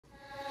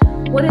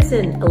What is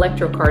an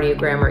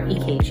electrocardiogram or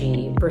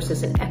EKG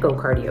versus an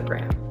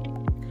echocardiogram?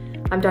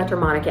 I'm Dr.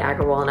 Monica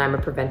Agarwal and I'm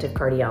a preventive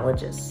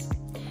cardiologist.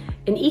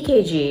 An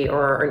EKG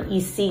or an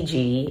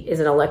ECG is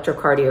an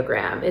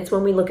electrocardiogram. It's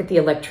when we look at the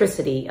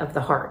electricity of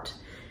the heart.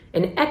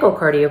 An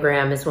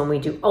echocardiogram is when we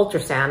do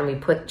ultrasound and we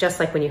put,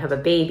 just like when you have a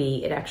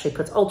baby, it actually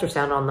puts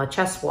ultrasound on the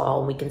chest wall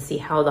and we can see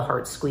how the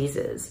heart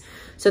squeezes.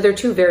 So they're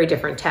two very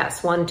different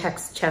tests. One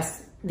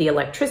tests the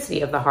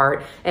electricity of the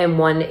heart, and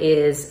one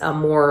is a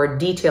more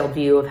detailed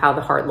view of how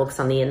the heart looks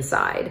on the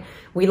inside.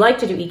 We like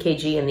to do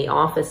EKG in the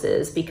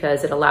offices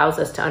because it allows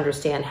us to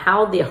understand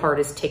how the heart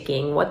is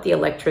ticking, what the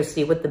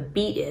electricity, what the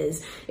beat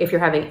is. If you're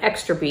having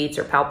extra beats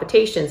or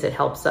palpitations, it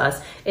helps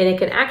us. And it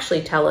can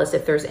actually tell us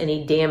if there's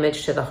any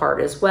damage to the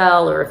heart as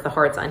well, or if the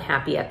heart's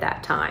unhappy at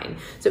that time.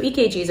 So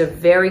EKG is a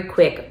very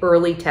quick,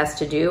 early test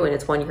to do, and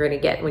it's one you're going to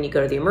get when you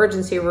go to the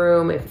emergency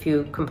room, if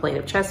you complain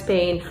of chest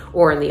pain,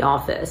 or in the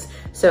office.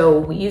 So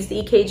we use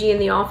the EKG in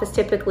the office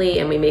typically,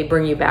 and we may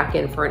bring you back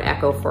in for an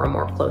echo for a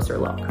more closer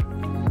look.